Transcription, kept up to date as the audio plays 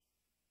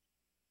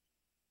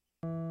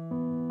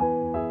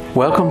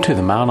Welcome to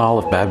the Mount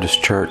Olive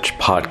Baptist Church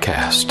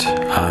podcast.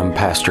 I'm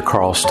Pastor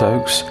Carl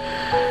Stokes.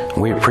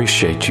 We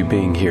appreciate you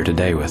being here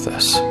today with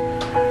us.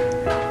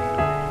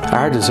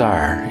 Our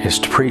desire is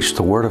to preach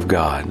the Word of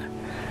God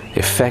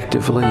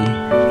effectively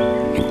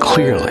and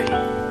clearly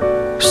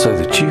so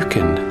that you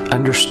can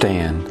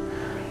understand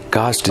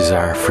God's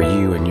desire for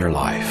you in your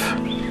life.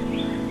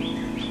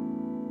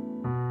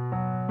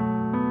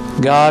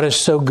 God is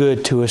so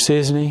good to us,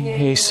 isn't He?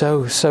 He's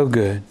so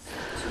good.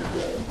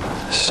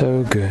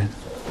 So good.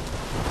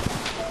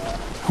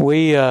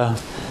 We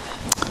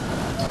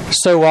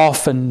so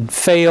often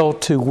fail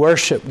to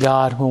worship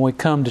God when we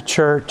come to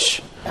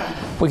church.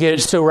 We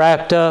get so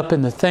wrapped up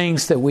in the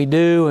things that we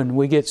do, and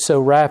we get so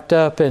wrapped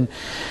up in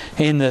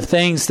the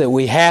things that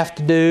we have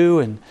to do.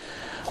 And,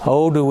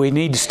 do we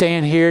need to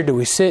stand here? Do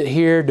we sit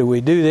here? Do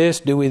we do this?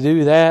 Do we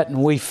do that?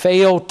 And we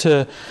fail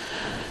to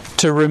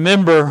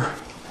remember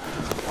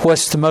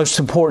what's the most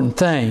important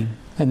thing,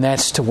 and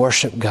that's to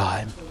worship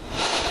God.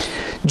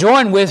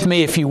 Join with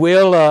me, if you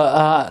will.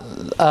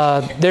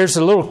 There's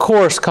a little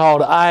chorus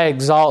called I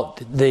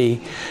Exalt Thee,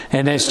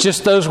 and it's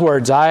just those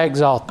words, I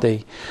exalt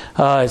Thee.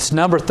 It's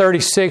number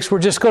 36. We're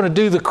just going to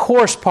do the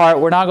chorus part.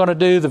 We're not going to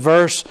do the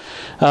verse.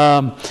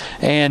 And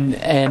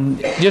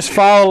just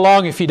follow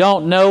along. If you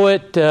don't know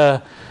it,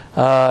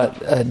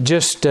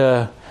 just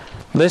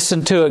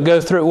listen to it, go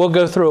through it. We'll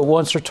go through it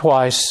once or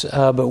twice,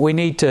 but we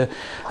need to,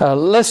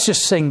 let's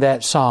just sing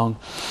that song.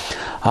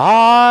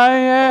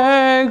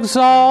 I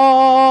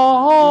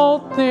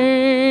exalt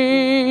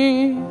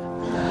Thee,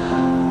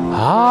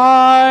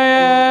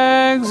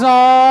 I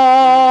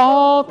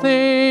exalt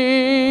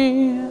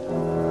Thee,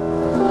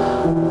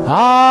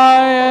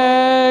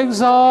 I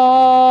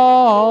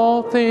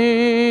exalt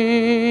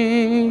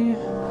Thee,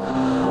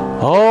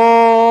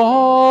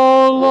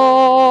 O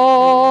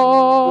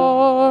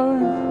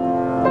Lord,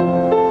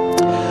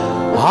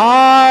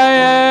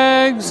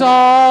 I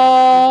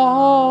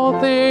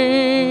exalt Thee,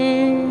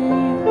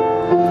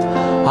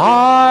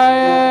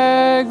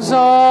 I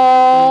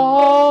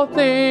exalt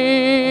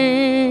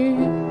Thee,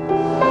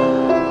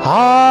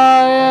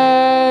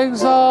 I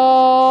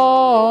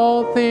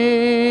exalt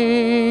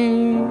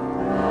Thee,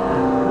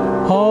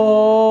 O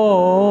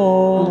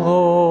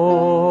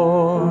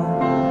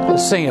Lord.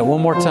 Let's sing it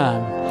one more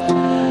time.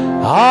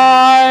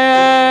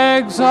 I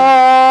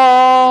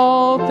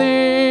exalt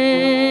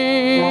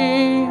Thee,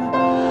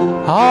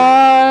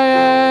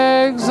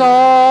 I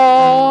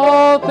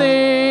exalt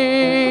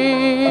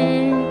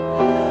Thee,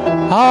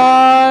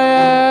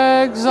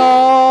 I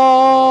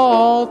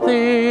exalt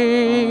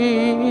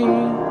Thee,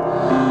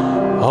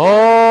 O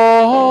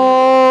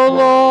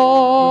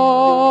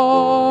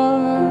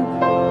Lord,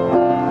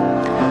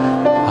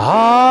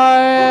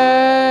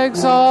 I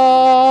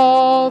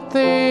exalt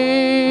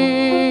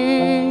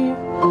Thee,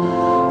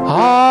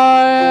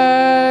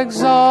 I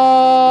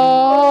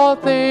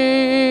exalt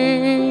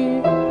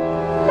Thee,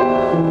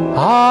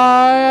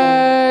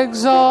 I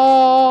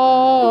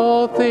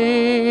exalt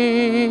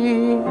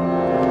Thee,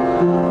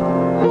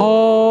 O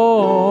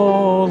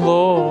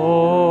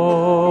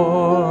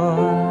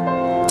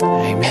Lord.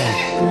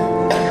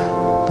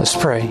 Amen. Let's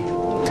pray.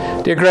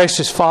 Dear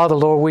gracious Father,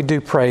 Lord, we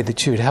do pray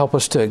that you would help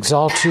us to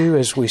exalt you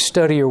as we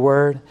study your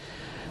word,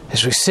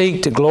 as we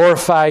seek to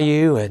glorify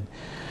you and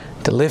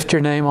to lift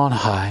your name on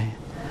high.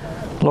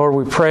 Lord,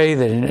 we pray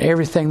that in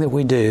everything that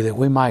we do, that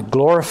we might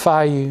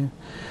glorify you,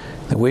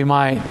 that we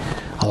might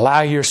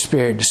allow your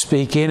Spirit to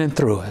speak in and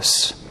through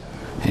us.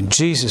 In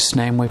Jesus'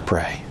 name we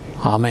pray.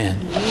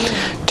 Amen.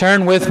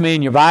 Turn with me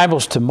in your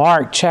Bibles to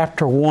Mark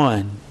chapter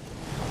 1.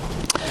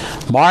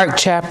 Mark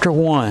chapter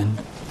 1.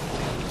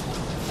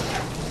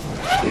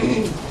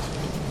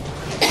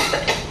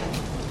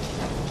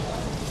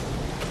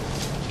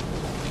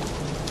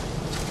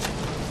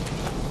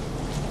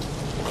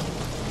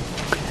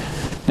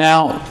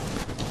 Now,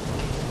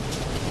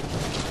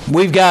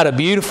 we've got a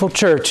beautiful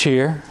church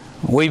here.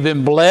 We've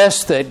been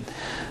blessed that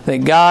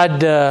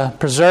God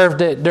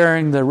preserved it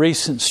during the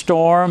recent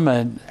storm,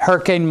 and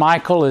Hurricane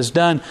Michael has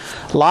done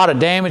a lot of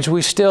damage.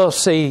 We still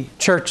see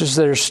churches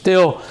that are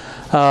still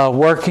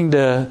working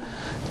to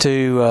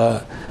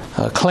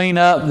clean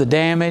up the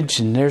damage,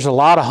 and there's a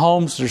lot of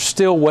homes that are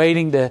still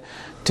waiting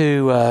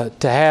to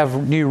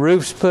have new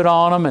roofs put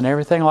on them and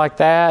everything like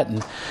that.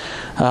 And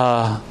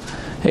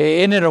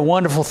isn't it a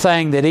wonderful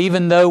thing that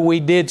even though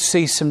we did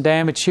see some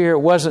damage here, it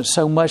wasn't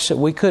so much that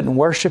we couldn't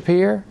worship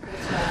here.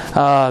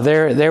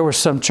 There were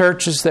some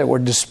churches that were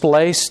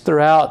displaced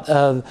throughout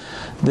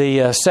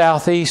the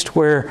southeast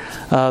where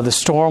the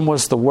storm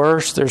was the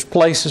worst. There's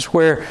places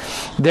where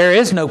there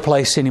is no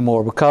place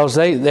anymore because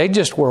they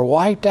just were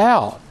wiped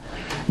out.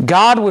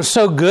 God was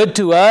so good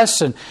to us,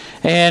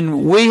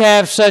 and we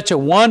have such a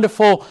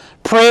wonderful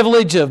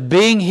privilege of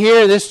being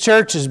here. This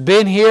church has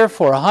been here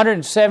for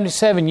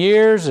 177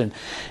 years, and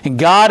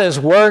God has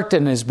worked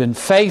and has been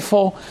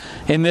faithful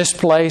in this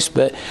place.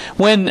 But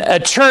when a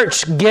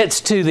church gets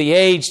to the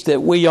age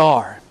that we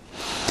are,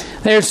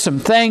 there's some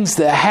things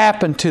that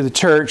happen to the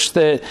church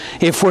that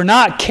if we're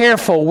not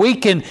careful, we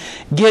can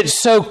get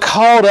so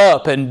caught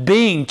up in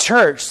being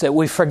church that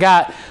we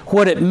forgot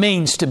what it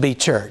means to be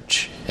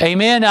church.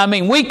 Amen? I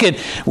mean, we can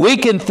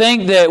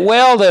think that,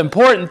 well, the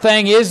important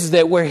thing is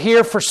that we're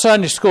here for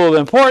Sunday school. The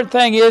important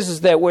thing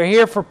is that we're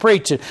here for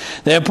preaching.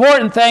 The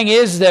important thing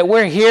is that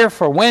we're here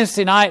for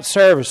Wednesday night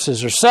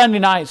services or Sunday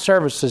night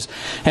services.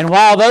 And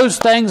while those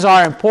things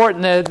are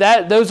important,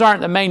 those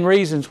aren't the main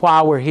reasons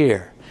why we're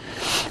here.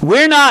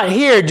 We're not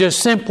here just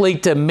simply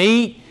to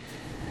meet.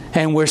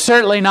 And we're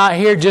certainly not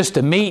here just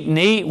to meet and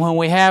eat when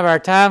we have our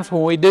times,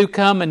 when we do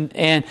come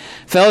and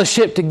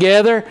fellowship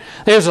together.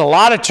 There's a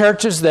lot of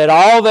churches that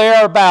all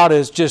they're about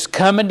is just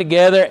coming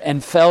together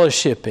and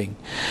fellowshipping.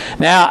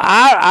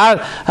 Now,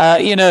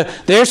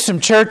 there's some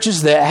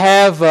churches that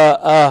have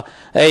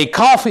a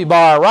coffee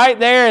bar right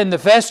there in the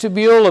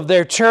vestibule of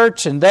their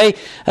church, and they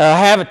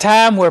have a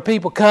time where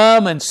people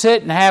come and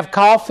sit and have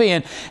coffee,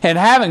 and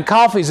having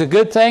coffee is a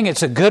good thing.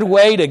 It's a good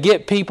way to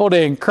get people,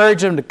 to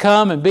encourage them to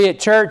come and be at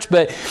church,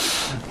 but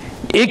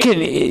it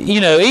can,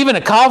 even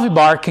a coffee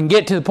bar can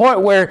get to the point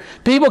where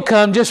people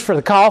come just for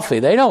the coffee.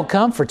 They don't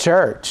come for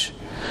church.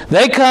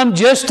 They come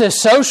just to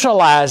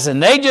socialize,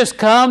 and they just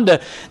come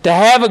to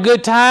have a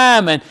good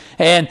time. And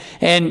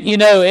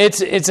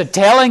it's a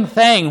telling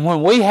thing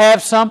when we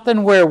have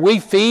something where we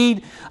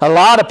feed a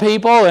lot of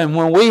people, and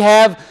when we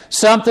have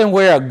something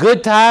where a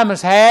good time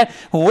is had,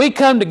 when we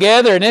come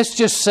together and it's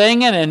just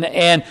singing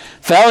and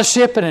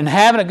fellowshipping and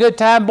having a good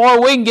time, boy,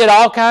 we can get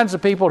all kinds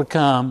of people to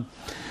come.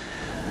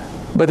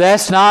 But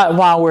that's not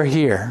why we're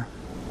here.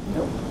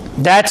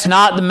 That's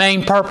not the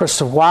main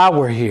purpose of why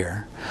we're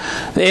here.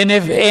 And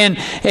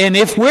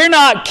if we're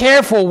not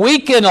careful, we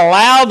can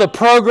allow the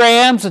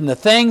programs and the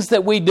things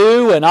that we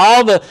do and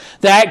all the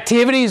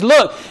activities.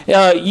 Look,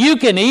 you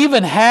can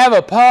even have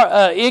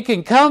it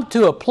can come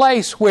to a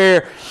place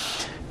where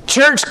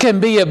church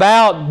can be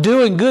about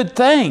doing good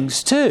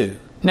things too.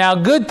 Now,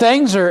 good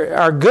things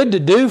are good to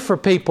do for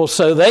people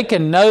so they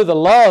can know the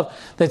love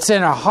that's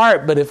in our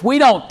heart. But if we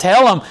don't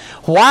tell them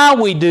why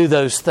we do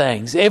those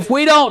things, if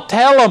we don't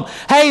tell them,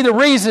 hey, the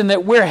reason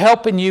that we're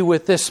helping you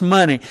with this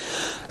money,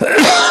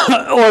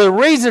 or the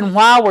reason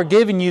why we're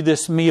giving you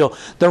this meal,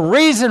 the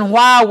reason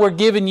why we're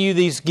giving you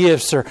these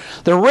gifts, or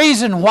the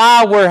reason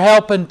why we're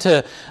helping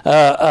to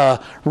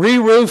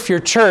re-roof your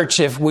church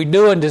if we're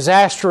doing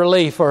disaster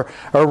relief, or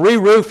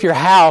re-roof your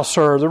house,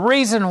 or the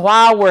reason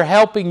why we're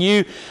helping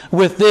you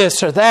with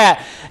this or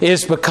that,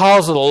 is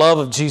because of the love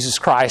of Jesus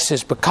Christ.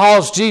 It's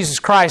because Jesus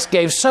Christ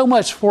gave so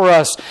much for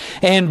us,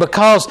 and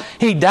because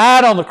He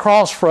died on the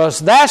cross for us.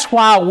 That's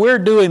why we're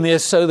doing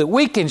this, so that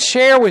we can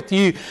share with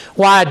you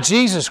why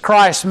Jesus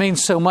Christ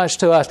means so much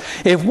to us.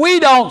 If we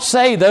don't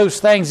say those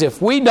things,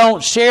 if we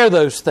don't share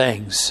those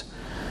things,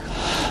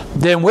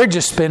 then we're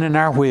just spinning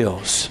our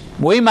wheels.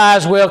 We might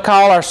as well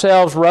call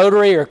ourselves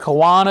Rotary or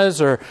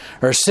Kiwanis or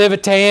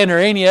Civitan or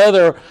any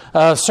other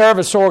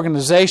service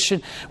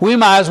organization. We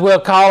might as well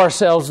call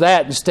ourselves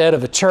that instead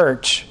of a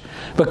church,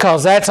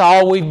 because that's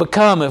all we've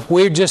become. If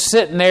we're just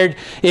sitting there,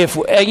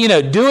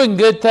 doing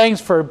good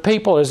things for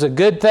people is a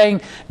good thing,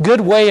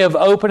 good way of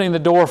opening the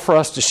door for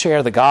us to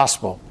share the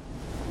gospel.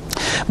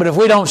 But if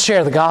we don't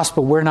share the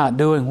gospel, we're not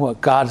doing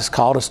what God has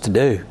called us to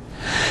do.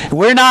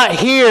 We're not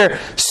here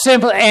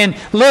simply, and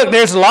look,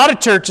 there's a lot of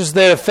churches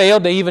that have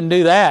failed to even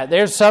do that.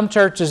 There's some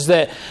churches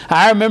that,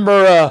 I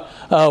remember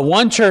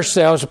one church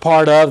that I was a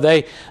part of,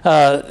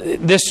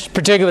 this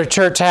particular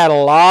church had a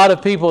lot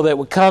of people that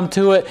would come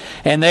to it,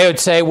 and they would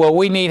say, well,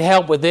 we need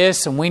help with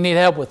this and we need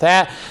help with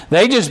that.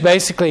 They just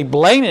basically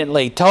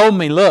blatantly told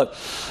me, look,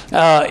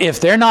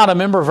 if they're not a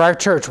member of our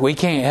church, we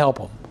can't help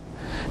them.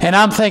 And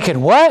I'm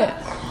thinking, what?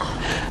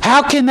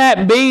 How can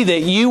that be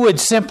that you would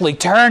simply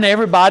turn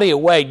everybody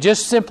away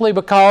just simply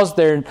because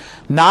they're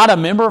not a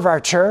member of our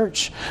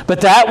church?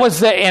 But that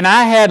was and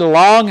I had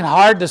long and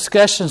hard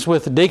discussions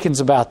with the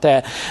deacons about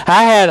that.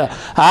 I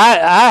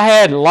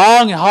had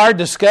long and hard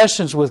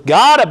discussions with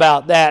God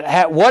about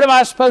that. What am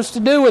I supposed to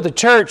do with a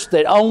church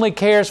that only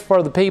cares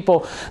for the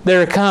people that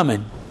are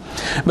coming?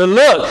 But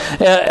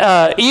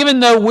look, even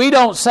though we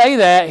don't say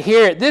that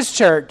here at this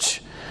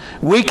church,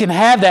 we can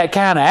have that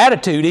kind of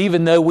attitude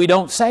even though we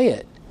don't say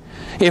it,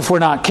 if we're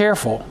not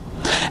careful.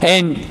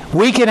 And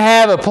we can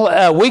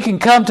we can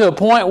come to a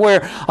point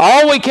where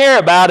all we care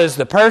about is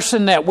the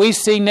person that we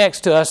see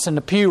next to us in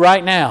the pew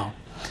right now.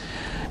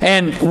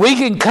 And we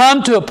can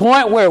come to a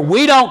point where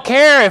we don't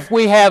care if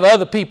we have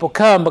other people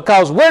come,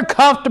 because we're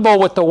comfortable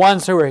with the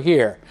ones who are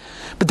here.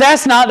 But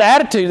that's not the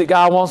attitude that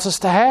God wants us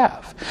to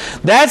have.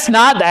 That's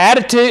not the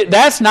attitude.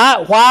 That's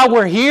not why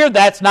we're here.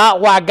 That's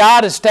not why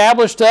God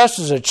established us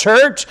as a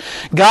church.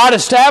 God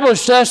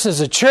established us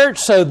as a church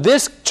so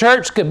this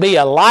church could be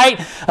a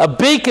light, a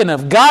beacon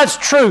of God's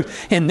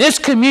truth in this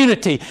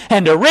community,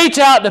 and to reach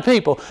out to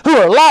people who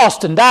are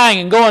lost and dying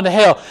and going to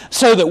hell,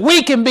 so that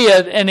we can be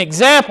an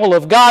example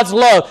of God's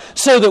love,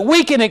 so that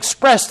we can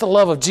express the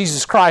love of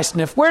Jesus Christ.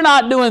 And if we're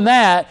not doing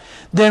that,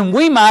 then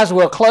we might as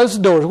well close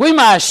the doors. We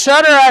might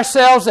shutter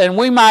ourselves ourselves, and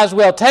we might as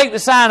well take the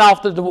sign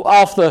off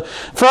the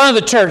front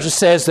of the church that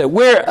says that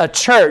we're a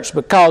church,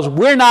 because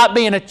we're not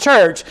being a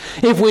church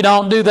if we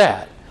don't do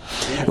that.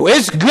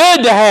 It's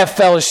good to have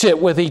fellowship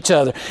with each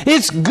other.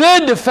 It's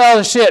good to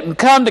fellowship and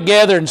come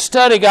together and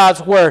study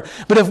God's Word.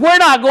 But if we're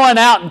not going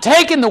out and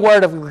taking the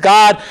Word of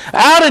God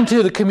out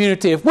into the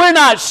community, if we're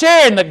not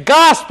sharing the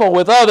gospel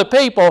with other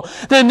people,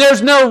 then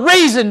there's no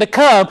reason to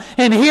come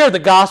and hear the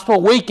gospel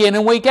week in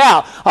and week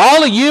out.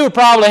 All of you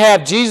probably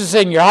have Jesus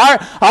in your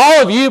heart.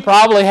 All of you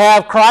probably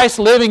have Christ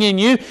living in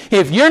you.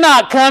 If you're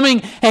not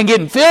coming and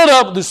getting filled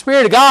up with the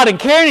Spirit of God and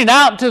carrying it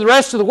out to the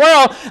rest of the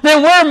world,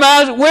 then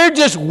we're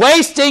just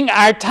wasting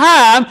our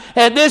time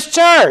at this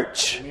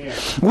church. Amen.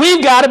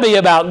 We've got to be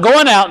about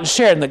going out and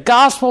sharing the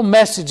gospel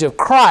message of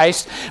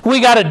Christ. We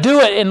got to do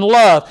it in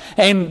love.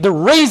 And the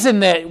reason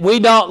that we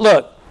don't,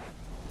 look,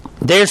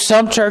 there's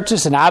some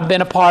churches, and I've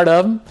been a part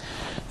of them,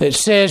 that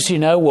says,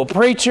 well,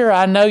 preacher,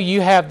 I know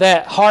you have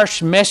that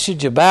harsh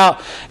message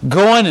about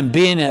going and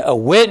being a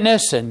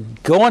witness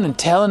and going and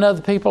telling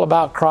other people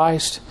about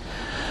Christ.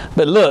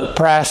 But look,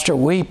 pastor,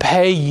 we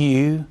pay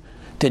you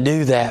to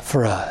do that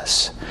for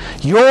us.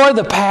 You're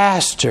the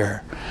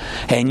pastor,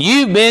 and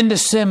you've been to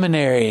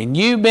seminary, and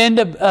you've been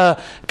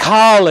to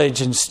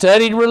college and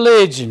studied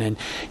religion, and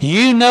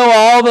you know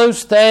all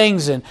those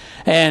things.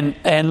 And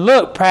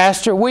look,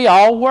 pastor, we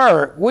all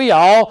work. We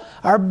all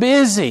are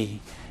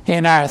busy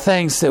in our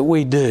things that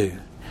we do.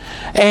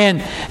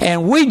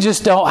 And we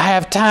just don't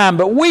have time.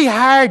 But we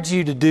hired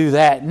you to do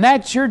that, and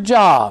that's your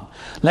job.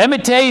 Let me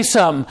tell you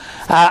something.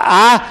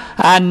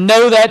 I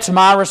know that's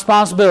my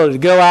responsibility to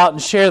go out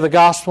and share the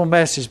gospel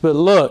message. But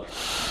look,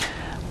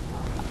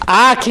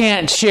 I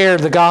can't share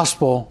the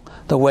gospel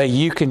the way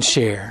you can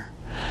share.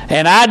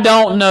 And I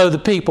don't know the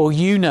people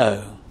you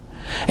know.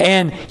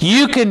 And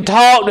you can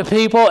talk to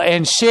people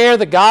and share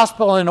the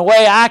gospel in a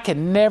way I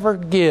can never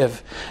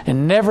give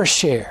and never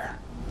share.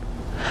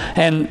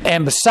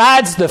 And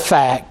besides the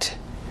fact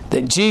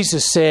that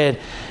Jesus said,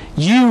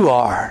 you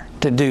are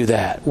to do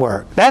that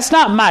work. That's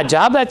not my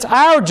job. That's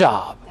our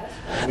job.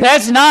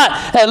 That's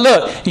not,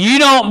 look, you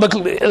don't,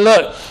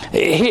 look,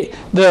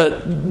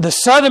 the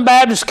Southern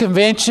Baptist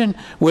Convention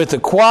with the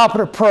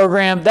cooperative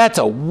program, that's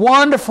a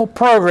wonderful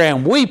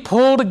program. We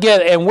pull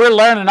together, and we're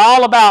learning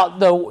all about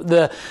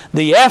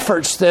the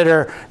efforts that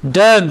are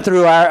done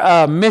through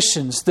our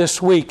missions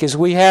this week as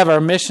we have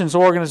our missions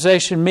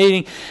organization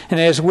meeting, and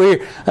as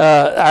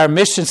our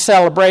mission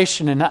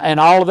celebration and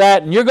all of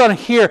that. And you're going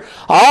to hear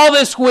all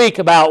this week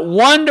about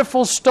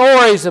wonderful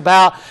stories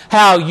about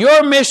how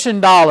your mission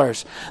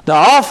dollars,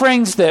 the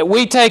offerings that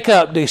we take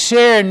up to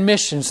share in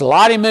missions,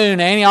 Lottie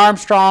Moon, Annie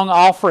Armstrong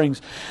offerings,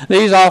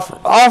 these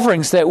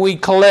offerings that we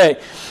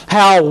collect,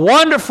 how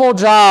wonderful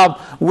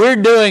job we're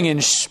doing in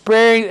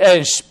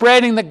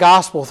spreading the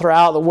gospel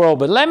throughout the world.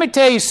 But let me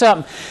tell you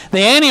something.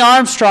 The Annie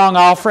Armstrong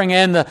offering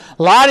and the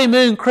Lottie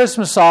Moon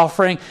Christmas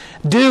offering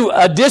do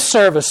a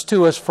disservice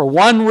to us for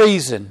one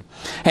reason.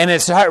 And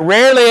it's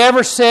rarely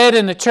ever said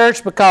in the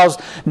church, because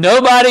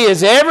nobody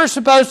is ever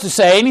supposed to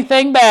say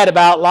anything bad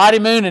about Lottie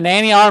Moon and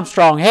Annie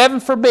Armstrong. Heaven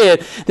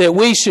forbid that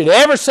we should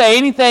ever say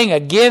anything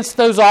against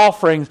those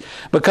offerings,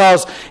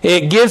 because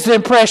it gives the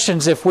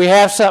impressions, if we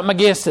have something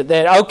against it,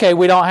 that, okay,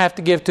 we don't have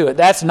to give to it.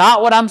 That's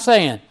not what I'm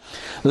saying.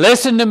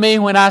 Listen to me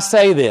when I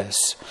say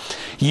this.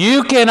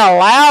 You can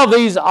allow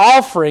these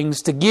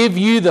offerings to give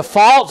you the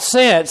false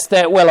sense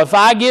that, well, if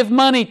I give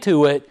money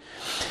to it,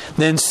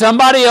 then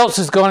somebody else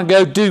is going to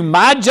go do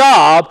my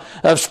job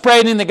of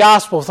spreading the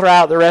gospel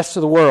throughout the rest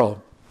of the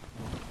world.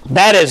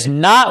 That is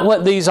not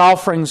what these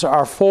offerings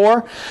are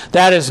for.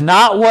 That is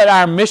not what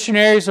our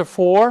missionaries are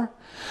for.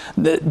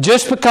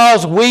 Just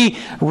because we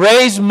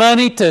raise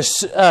money to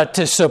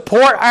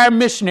support our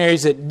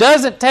missionaries, it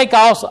doesn't take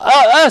us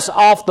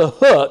off the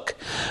hook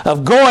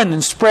of going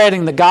and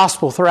spreading the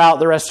gospel throughout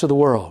the rest of the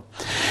world.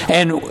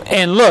 And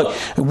look,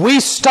 we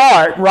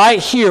start right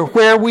here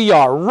where we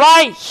are,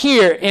 right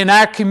here in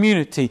our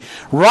community,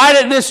 right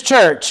at this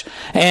church,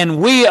 and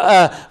we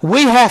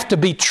have to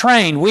be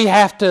trained. We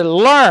have to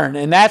learn,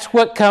 and that's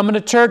what coming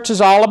to church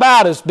is all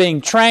about: is being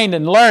trained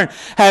and learn,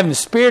 having the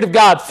Spirit of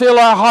God fill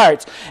our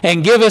hearts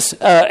and give us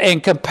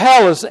and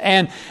compel us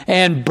and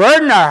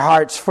burden our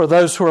hearts for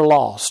those who are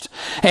lost.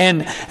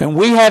 And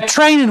we have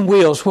training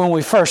wheels when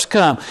we first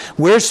come.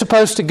 We're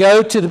supposed to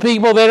go to the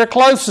people that are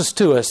closest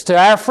to us, to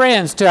our friends,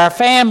 to our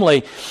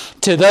family,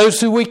 to those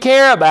who we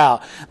care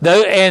about.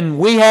 And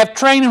we have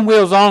training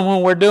wheels on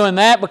when we're doing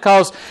that,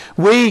 because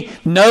we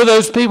know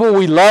those people,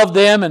 we love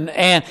them,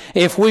 and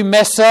if we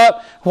mess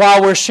up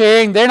while we're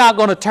sharing, they're not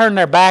going to turn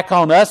their back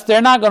on us.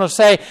 They're not going to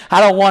say,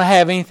 I don't want to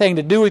have anything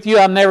to do with you.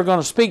 I'm never going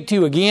to speak to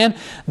you again.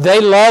 They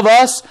love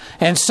us,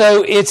 and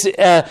so it's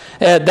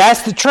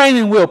that's the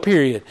training wheel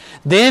period.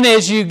 Then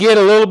as you get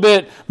a little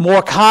bit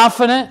more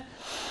confident,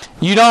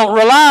 you don't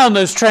rely on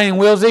those training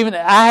wheels.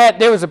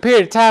 There was a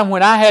period of time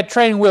when I had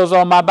training wheels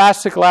on my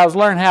bicycle. I was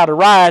learning how to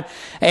ride,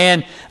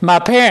 and my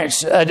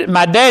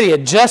daddy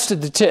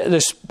adjusted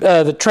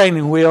the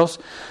training wheels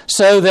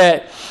so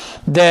that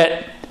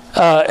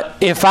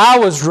if I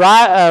was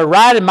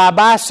riding my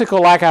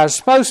bicycle like I was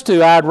supposed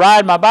to, I'd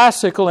ride my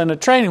bicycle and the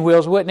training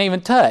wheels wouldn't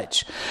even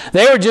touch.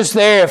 They were just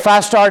there if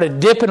I started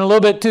dipping a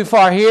little bit too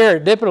far here or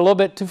dipping a little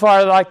bit too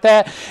far like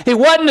that. It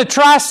wasn't a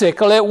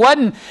tricycle. It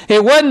wasn't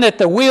that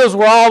the wheels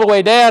were all the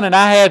way down and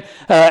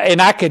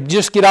I could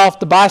just get off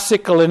the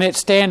bicycle and it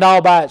stand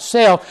all by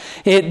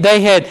itself.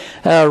 They had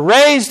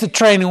raised the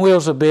training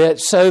wheels a bit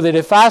so that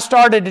if I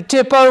started to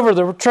tip over,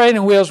 the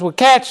training wheels would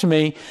catch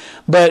me.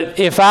 But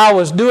if I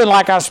was doing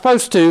like I was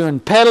supposed to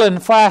and pedaling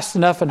fast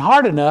enough and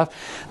hard enough,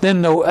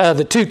 then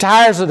the two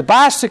tires of the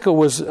bicycle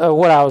was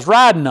what I was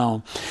riding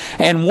on.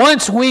 And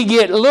once we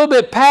get a little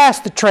bit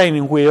past the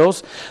training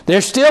wheels,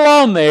 they're still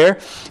on there.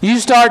 You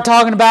start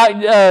talking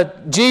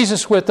about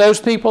Jesus with those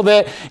people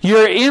that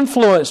you're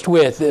influenced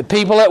with,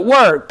 people at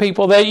work,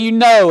 people that you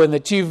know and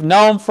that you've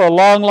known for a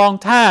long, long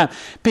time,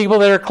 people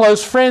that are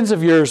close friends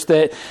of yours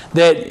that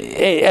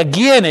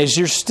again, as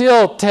you're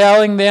still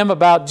telling them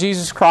about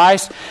Jesus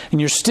Christ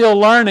and you're still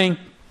learning,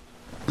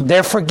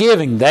 they're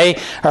forgiving. They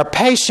are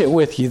patient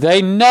with you.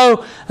 They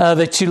know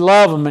that you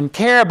love them and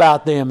care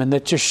about them and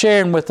that you're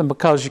sharing with them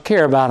because you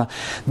care about them.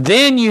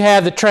 Then you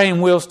have the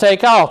training wheels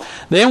take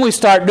off. Then we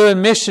start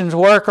doing missions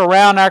work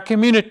around our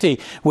community.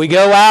 We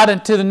go out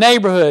into the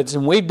neighborhoods,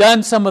 and we've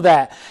done some of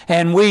that.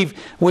 And we've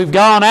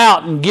gone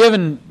out and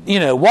given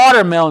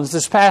watermelons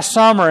this past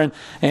summer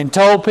and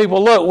told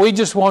people, look, we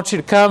just want you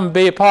to come and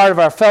be a part of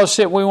our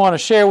fellowship. We want to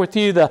share with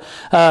you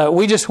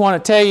we just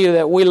want to tell you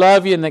that we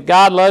love you and that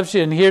God loves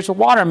you, and here's a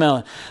watermelon.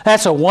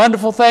 That's a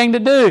wonderful thing to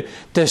do,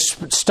 to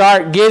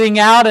start getting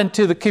out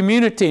into the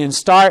community and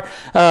start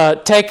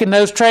taking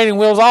those training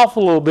wheels off a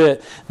little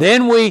bit.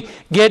 Then we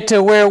get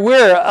to where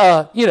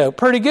we're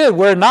pretty good.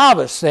 We're a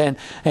novice and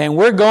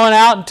we're going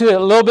out into a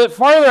little bit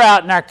further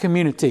out in our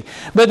community.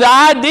 But the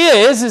idea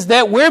is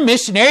that we're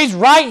missionaries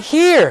right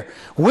here.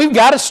 We've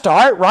got to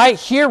start right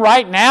here,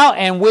 right now,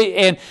 and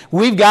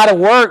we've got to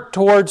work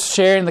towards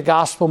sharing the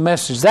gospel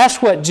message.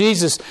 That's what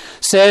Jesus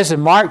says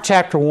in Mark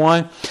chapter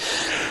 1.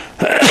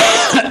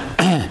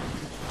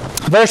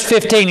 Verse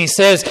 15, he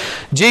says,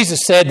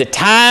 Jesus said, "The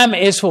time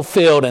is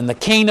fulfilled and the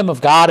kingdom of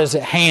God is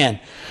at hand.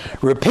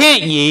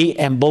 Repent ye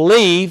and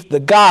believe the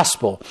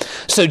gospel."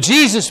 So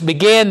Jesus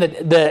began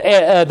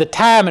the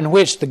time in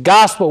which the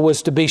gospel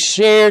was to be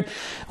shared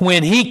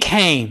when he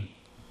came.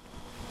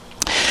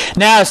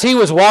 Now, as he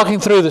was walking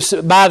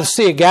by the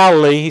Sea of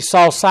Galilee, he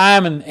saw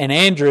Simon and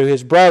Andrew,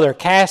 his brother,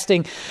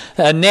 casting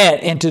a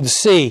net into the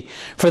sea,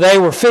 for they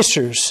were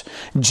fishers.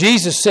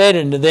 Jesus said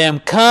unto them,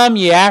 "Come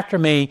ye after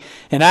me,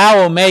 and I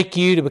will make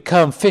you to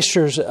become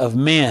fishers of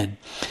men."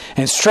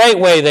 And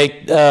straightway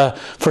they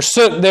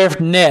forsook their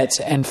nets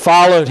and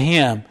followed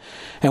him.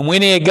 And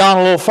when he had gone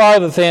a little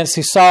farther thence,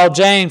 he saw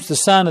James the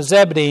son of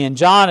Zebedee and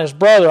John his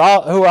brother,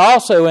 who were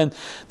also in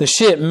the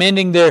ship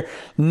mending their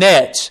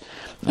nets.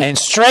 And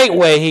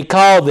straightway he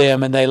called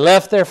them, and they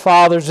left their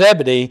father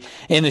Zebedee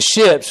in the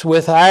ships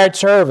with hired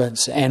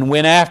servants and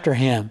went after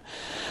him.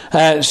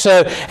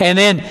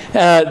 Then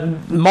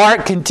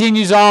Mark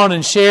continues on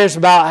and shares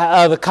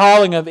about the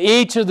calling of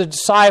each of the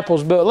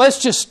disciples. But let's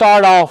just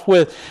start off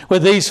with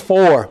these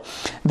four.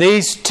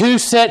 These two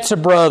sets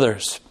of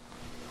brothers.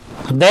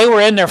 They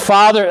were in their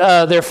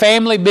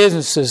family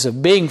businesses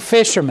of being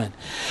fishermen.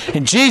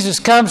 And Jesus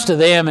comes to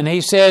them and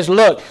he says,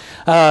 "Look,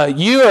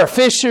 you are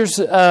fishers.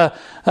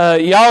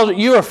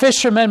 You are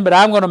fishermen, but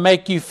I'm going to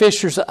make you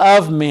fishers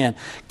of men.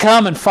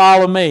 Come and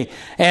follow me."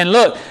 And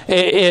look,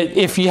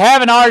 if you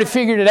haven't already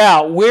figured it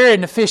out, we're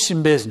in the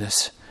fishing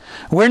business.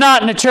 We're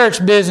not in the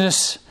church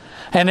business.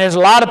 And there's a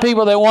lot of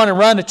people that want to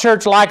run the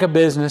church like a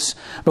business,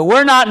 but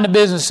we're not in the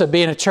business of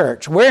being a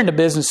church. We're in the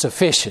business of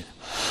fishing.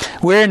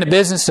 We're in the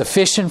business of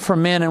fishing for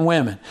men and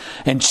women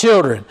and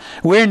children.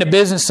 We're in the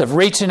business of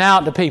reaching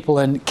out to people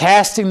and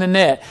casting the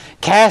net,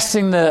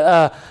 casting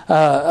the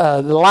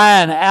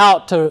line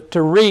out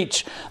to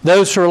reach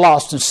those who are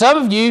lost. And some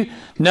of you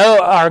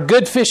are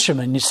good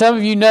fishermen. Some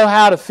of you know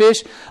how to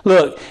fish.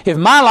 Look, if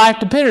my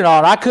life depended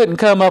on it, I couldn't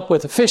come up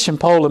with a fishing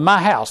pole in my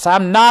house.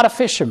 I'm not a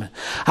fisherman.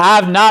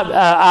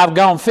 I've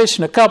gone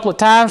fishing a couple of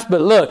times, but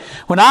look,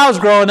 when I was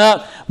growing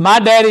up, my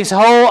daddy's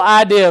whole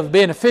idea of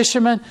being a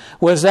fisherman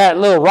was that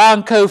little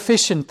Ronco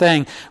fishing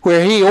thing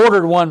where he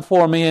ordered one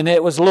for me, and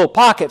it was a little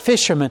pocket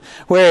fisherman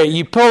where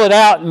you pull it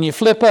out and you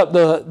flip up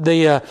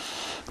the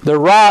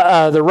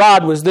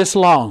rod was this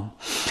long,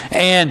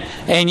 and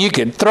you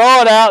could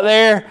throw it out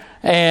there.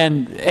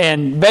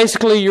 And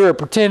basically you were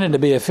pretending to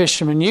be a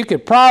fisherman. You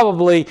could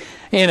probably,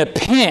 in a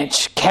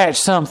pinch, catch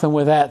something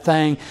with that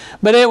thing,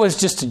 but it was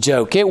just a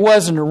joke. It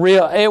was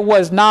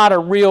not a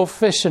real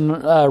fishing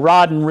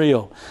rod and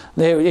reel.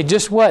 It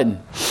just wasn't.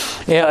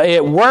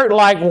 It worked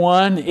like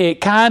one. It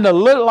kind of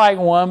looked like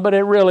one, but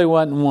it really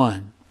wasn't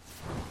one.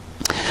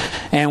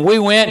 And we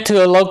went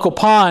to a local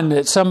pond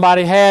that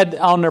somebody had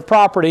on their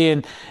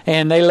property,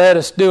 and they let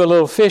us do a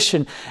little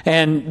fishing.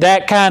 And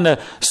that kind of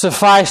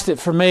sufficed it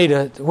for me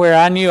to where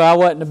I knew I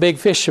wasn't a big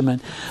fisherman.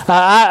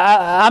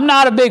 I'm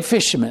not a big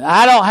fisherman.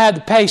 I don't have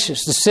the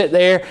patience to sit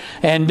there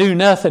and do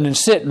nothing and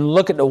sit and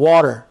look at the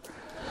water.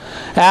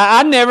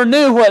 I never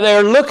knew what they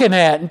were looking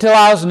at until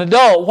I was an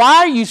adult. Why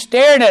are you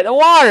staring at the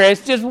water?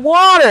 It's just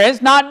water.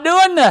 It's not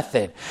doing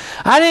nothing.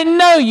 I didn't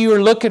know you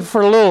were looking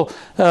for little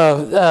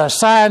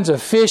signs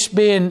of fish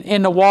being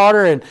in the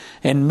water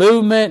and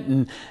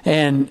movement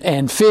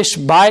and fish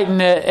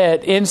biting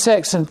at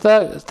insects and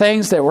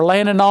things that were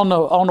landing on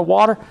the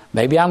water.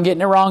 Maybe I'm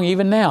getting it wrong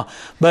even now.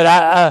 But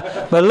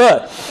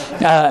look,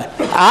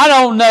 I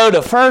don't know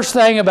the first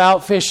thing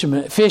about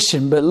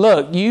fishing, but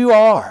look, you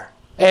are.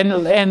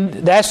 And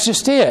that's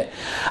just it.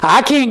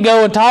 I can't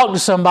go and talk to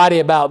somebody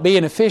about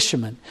being a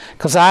fisherman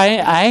because I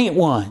ain't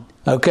one.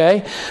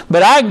 Okay?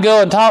 But I can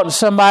go and talk to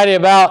somebody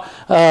about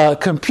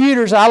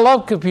computers. I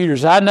love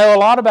computers. I know a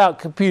lot about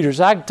computers.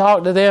 I can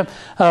talk to them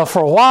for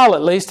a while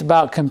at least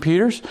about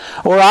computers.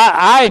 Or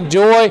I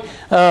enjoy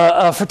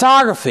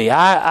photography.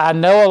 I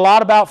know a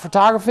lot about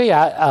photography.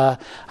 I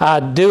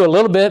do a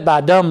little bit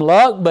by dumb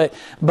luck,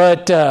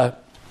 but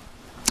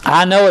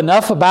I know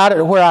enough about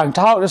it where I can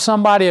talk to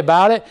somebody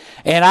about it,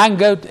 and I can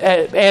go,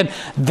 and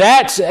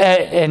that's,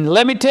 and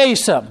let me tell you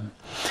something.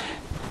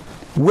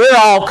 We're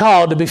all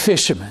called to be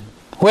fishermen.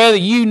 Whether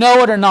you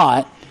know it or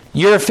not,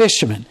 you're a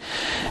fisherman.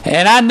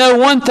 And I know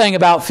one thing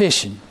about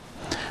fishing.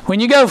 When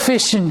you go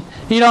fishing,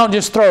 you don't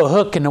just throw a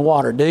hook in the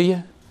water, do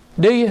you?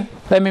 Do you?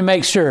 Let me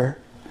make sure.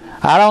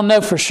 I don't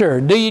know for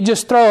sure. Do you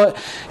just throw it?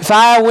 If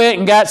I went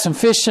and got some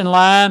fishing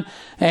line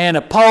and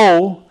a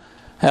pole,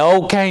 an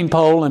old cane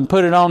pole, and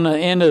put it on the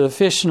end of the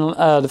fishing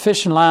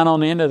line on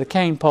the end of the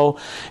cane pole,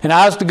 and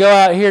I was to go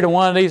out here to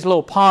one of these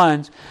little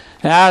ponds,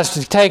 and I was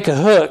to take a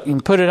hook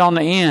and put it on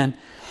the end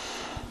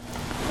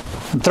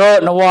and throw it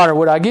in the water,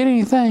 would I get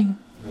anything?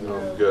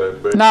 No,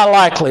 good, not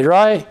likely,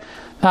 right?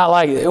 Not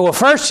likely. Well,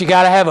 first you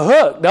got to have a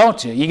hook,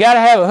 don't you? You got to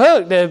have a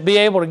hook to be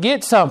able to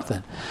get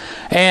something.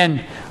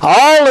 And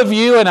all of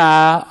you and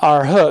I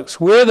are hooks.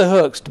 We're the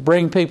hooks to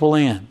bring people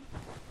in.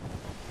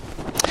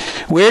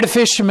 We're the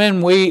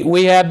fishermen,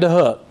 we have the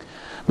hook.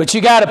 But you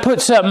got to put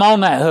something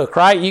on that hook,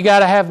 right? You got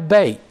to have a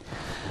bait.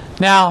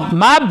 Now,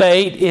 my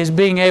bait is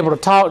being able to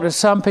talk to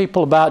some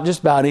people about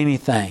just about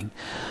anything.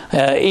 When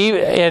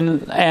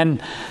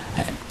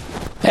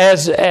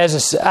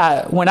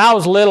I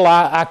was little,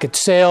 I could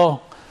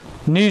sell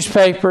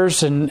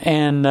newspapers,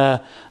 and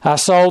I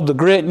sold the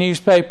Grit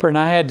newspaper, and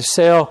I had to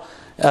sell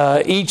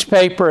each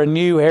paper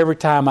anew every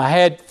time. I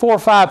had 4 or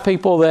 5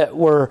 people that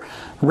were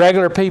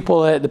regular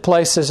people at the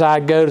places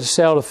I'd go to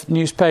sell the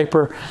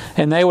newspaper,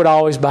 and they would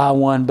always buy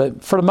one.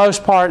 But for the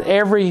most part,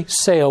 every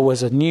sale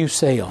was a new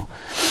sale.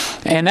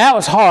 And that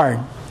was hard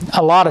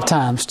a lot of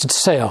times to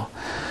sell.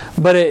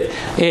 But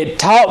it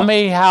taught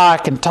me how I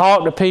can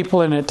talk to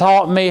people, and it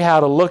taught me how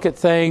to look at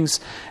things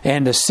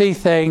and to see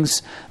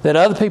things that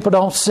other people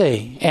don't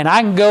see. And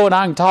I can go and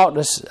I can talk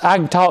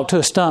to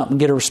a stump and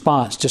get a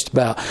response just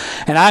about.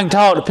 And I can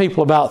talk to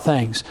people about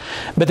things.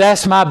 But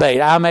that's my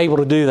bait. I'm able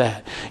to do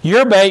that.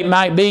 Your bait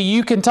might be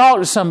you can talk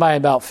to somebody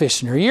about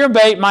fishing. Or your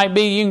bait might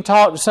be you can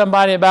talk to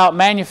somebody about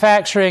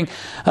manufacturing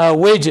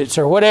widgets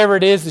or whatever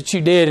it is that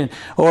you did,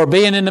 or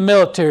being in the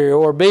military,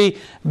 or being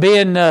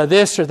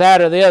this or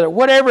that or the other.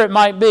 Whatever it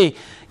might be.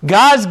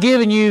 God's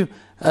given you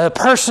a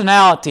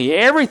personality,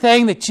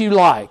 everything that you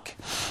like.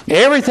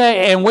 Everything,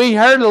 and we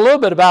heard a little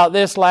bit about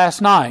this last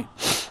night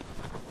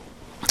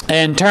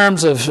in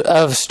terms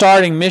of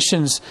starting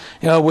missions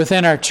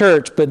within our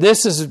church, but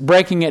this is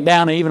breaking it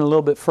down even a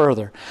little bit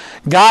further.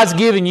 God's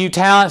given you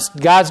talents,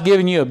 God's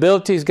given you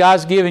abilities,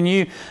 God's given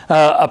you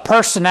a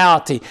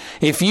personality.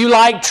 If you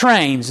like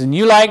trains and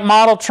you like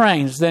model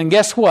trains, then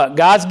guess what?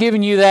 God's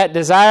given you that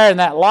desire and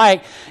that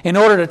like in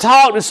order to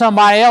talk to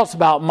somebody else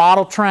about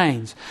model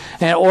trains,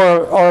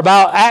 or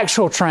about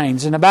actual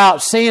trains, and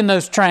about seeing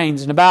those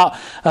trains, and about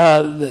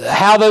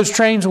how those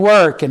trains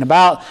work, and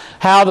about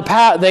how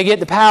they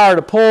get the power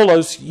to pull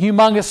those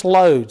humongous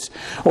loads.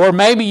 Or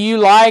maybe you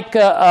like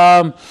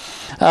the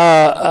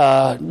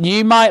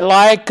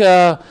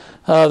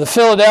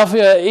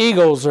Philadelphia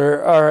Eagles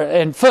or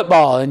in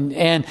football,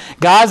 and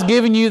God's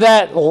given you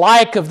that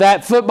like of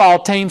that football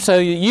team, so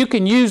you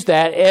can use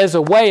that as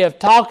a way of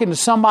talking to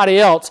somebody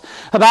else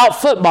about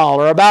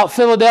football, or about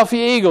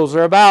Philadelphia Eagles,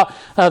 or about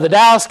the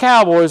Dallas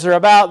Cowboys, or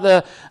about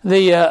the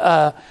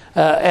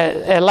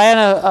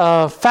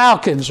Atlanta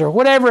Falcons, or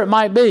whatever it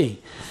might be.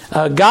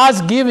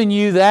 God's given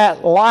you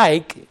that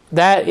like,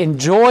 that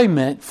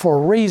enjoyment for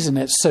a reason.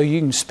 It's so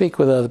you can speak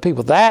with other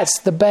people. That's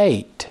the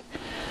bait.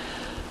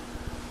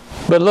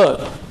 But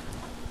look,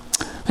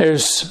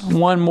 there's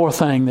one more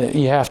thing that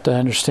you have to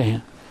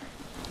understand.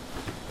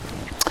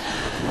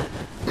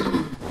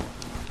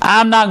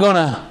 I'm not going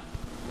to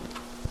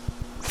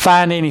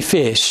find any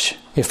fish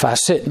if I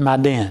sit in my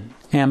den,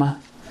 am I?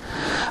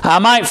 I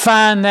might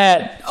find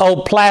that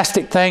old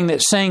plastic thing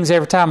that sings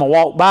every time I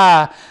walk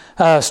by,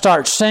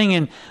 starts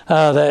singing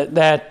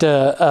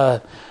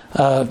the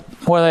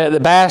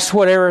bass,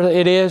 whatever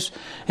it is.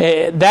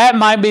 That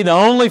might be the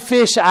only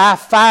fish I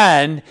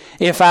find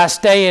if I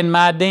stay in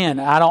my den.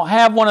 I don't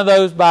have one of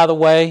those, by the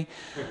way.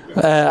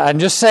 I'm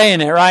just saying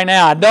it right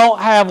now. I don't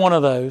have one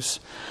of those.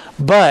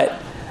 But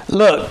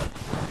look,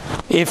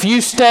 if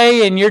you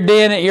stay in your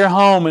den at your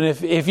home, and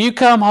if you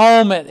come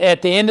home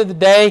at the end of the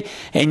day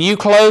and you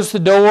close the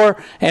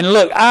door, and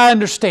look, I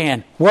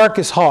understand work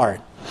is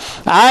hard.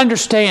 I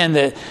understand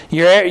that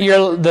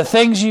the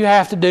things you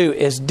have to do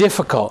is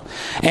difficult.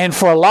 And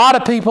for a lot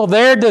of people,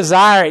 their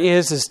desire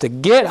is to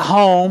get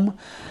home,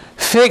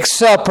 fix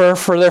supper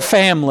for their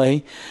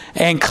family,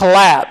 and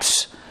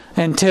collapse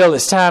until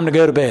it's time to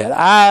go to bed.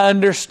 I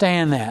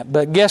understand that.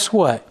 But guess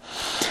what?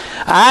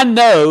 I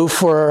know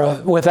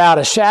without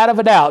a shadow of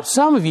a doubt,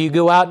 some of you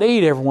go out to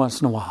eat every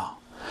once in a while.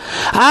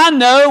 I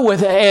know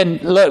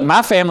and look,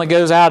 my family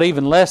goes out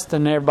even less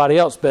than everybody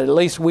else, but at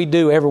least we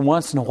do every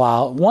once in a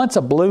while. Once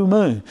a blue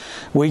moon,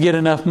 we get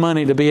enough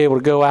money to be able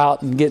to go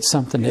out and get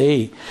something to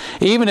eat.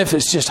 Even if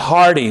it's just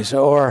Hardee's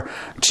or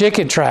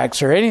Chicken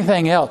Tracks or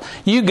anything else.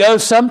 You go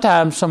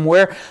sometime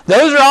somewhere,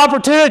 those are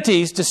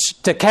opportunities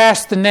to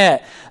cast the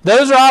net.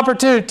 Those are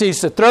opportunities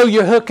to throw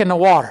your hook in the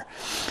water.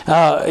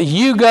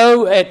 You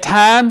go at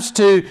times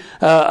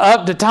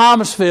up to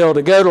Thomasville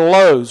to go to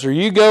Lowe's, or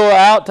you go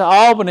out to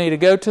Albany to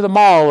go to the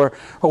mall, or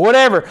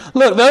whatever.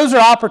 Look, those are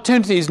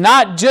opportunities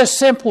not just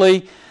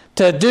simply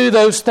to do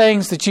those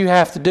things that you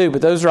have to do,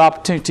 but those are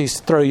opportunities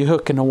to throw your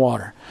hook in the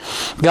water.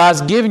 God's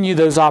given you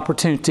those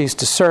opportunities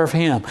to serve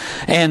Him.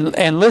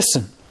 And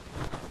listen,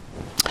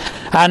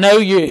 I know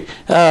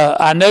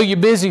you're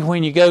busy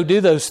when you go do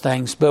those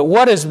things, but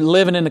what has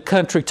living in the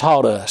country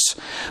taught us?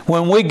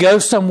 When we go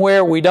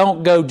somewhere, we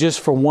don't go just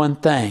for one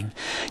thing.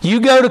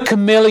 You go to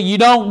Camilla, you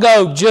don't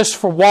go just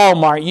for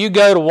Walmart. You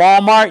go to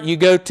Walmart, you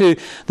go to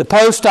the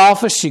post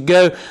office, you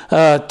go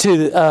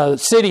to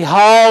City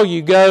Hall,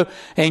 you go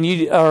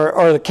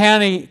or the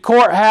county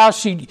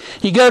courthouse. You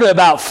go to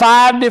about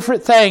 5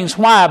 different things.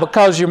 Why?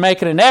 Because you're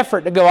making an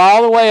effort to go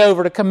all the way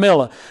over to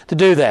Camilla to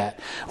do that.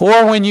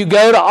 Or when you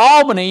go to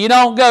Albany, you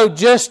don't go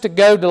just to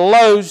go to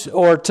Lowe's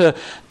or to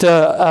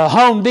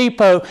Home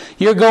Depot.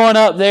 You're going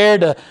up there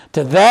to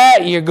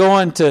that. You're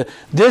going to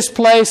this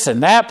place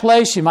and that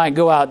place. You might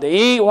go out to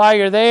eat while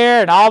you're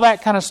there and all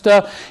that kind of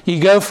stuff. You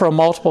go for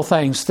multiple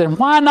things. Then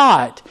why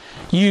not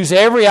use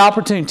every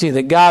opportunity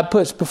that God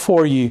puts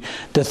before you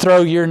to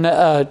throw your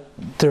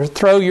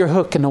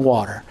hook in the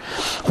water?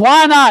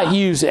 Why not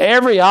use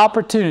every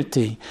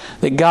opportunity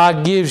that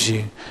God gives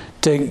you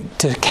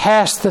to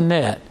cast the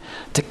net,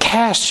 to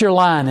cast your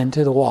line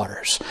into the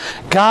waters?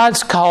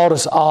 God's called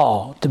us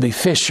all to be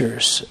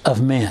fishers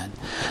of men.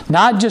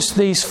 Not just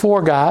these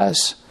 4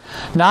 guys,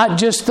 not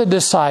just the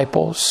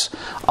disciples,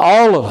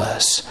 all of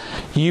us.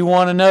 You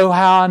want to know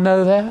how I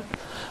know that?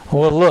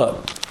 Well,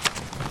 look,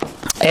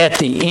 at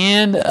the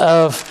end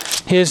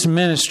of His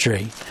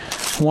ministry,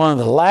 one of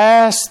the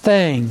last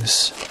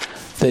things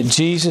that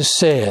Jesus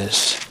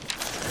says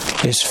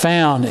is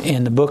found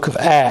in the book of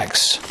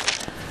Acts.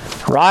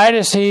 Right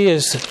as He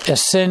is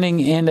ascending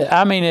into,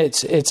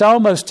 it's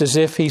almost as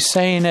if He's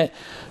saying it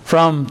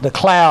from the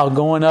cloud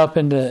going up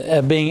into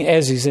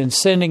as He's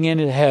ascending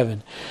into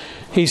heaven.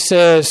 He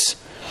says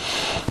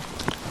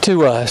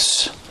to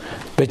us,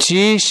 "But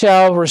ye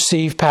shall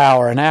receive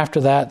power, and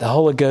after that the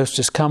Holy Ghost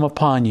is come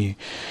upon you.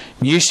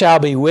 You shall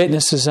be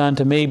witnesses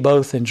unto me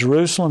both in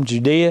Jerusalem,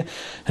 Judea,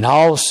 and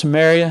all of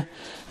Samaria,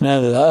 and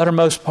unto the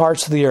uttermost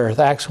parts of the earth."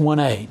 Acts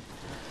 1:8.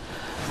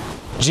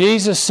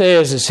 Jesus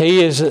says as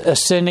He is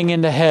ascending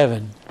into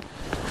heaven,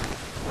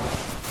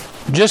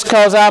 just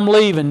because I'm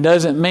leaving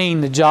doesn't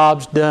mean the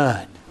job's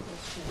done.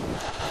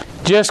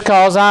 Just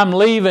because I'm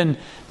leaving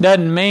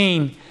doesn't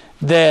mean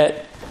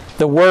that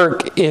the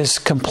work is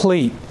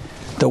complete.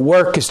 The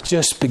work is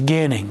just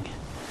beginning.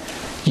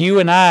 You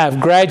and I have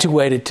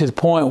graduated to the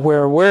point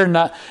where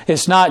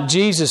it's not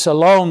Jesus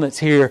alone that's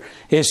here,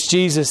 it's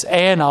Jesus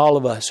and all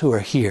of us who are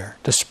here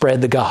to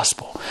spread the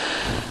gospel.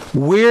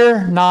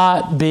 We're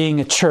not being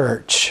a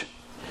church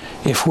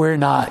if we're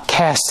not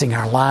casting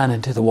our line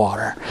into the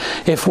water,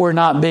 if we're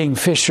not being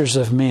fishers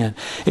of men,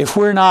 if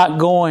we're not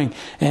going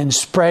and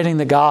spreading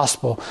the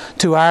gospel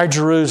to our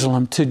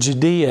Jerusalem, to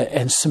Judea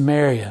and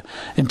Samaria,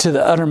 and to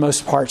the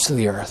uttermost parts of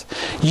the earth.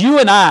 You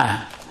and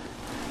I,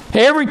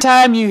 every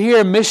time you hear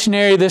a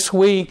missionary this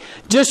week,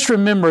 just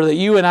remember that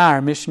you and I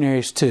are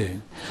missionaries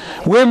too.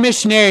 We're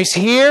missionaries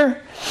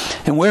here,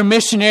 and we're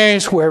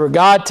missionaries wherever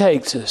God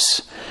takes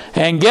us.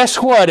 And guess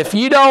what? If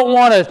you don't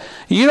want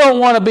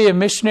to be a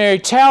missionary,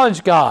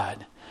 challenge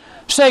God.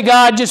 Say,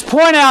 "God, just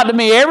point out to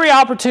me every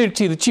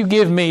opportunity that you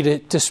give me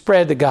to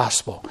spread the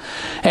gospel."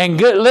 And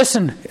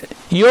listen,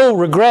 you'll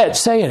regret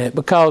saying it,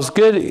 because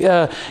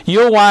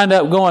you'll wind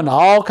up going to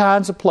all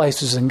kinds of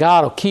places, and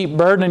God will keep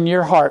burdening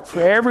your heart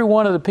for every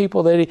one of the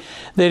people that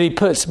He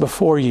puts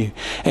before you.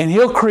 And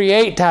He'll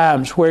create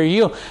times where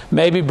you'll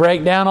maybe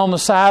break down on the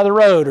side of the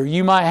road, or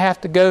you might have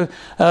to go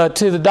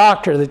to the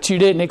doctor that you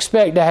didn't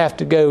expect to have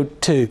to go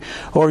to,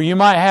 or you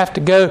might have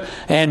to go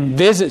and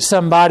visit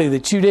somebody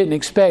that you didn't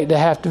expect to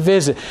have to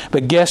visit.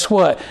 But guess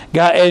what?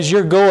 God, as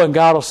you're going,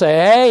 God will say,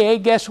 hey,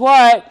 guess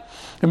what?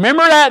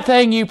 Remember that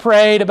thing you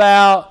prayed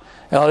about?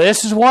 Well,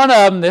 this is one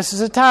of them. This is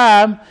a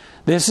time.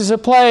 This is a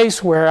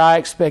place where I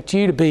expect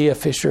you to be a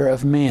fisher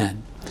of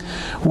men.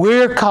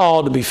 We're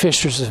called to be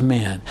fishers of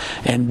men.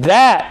 And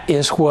that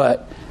is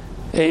what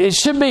It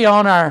should be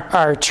on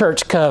our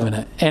church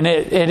covenant, and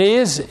it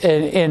is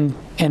in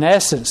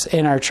essence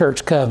in our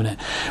church covenant.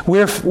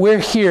 We're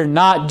here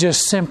not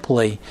just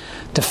simply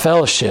to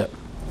fellowship.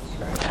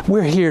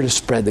 We're here to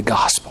spread the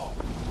gospel.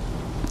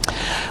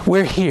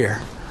 We're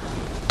here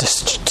to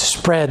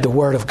spread the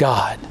Word of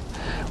God.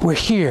 We're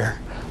here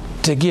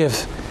to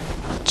give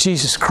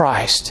Jesus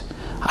Christ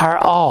our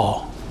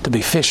all, to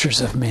be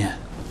fishers of men.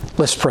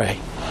 Let's pray.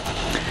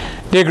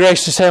 Dear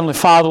gracious Heavenly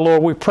Father,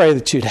 Lord, we pray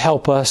that you'd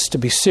help us to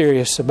be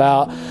serious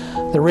about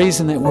the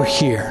reason that we're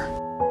here.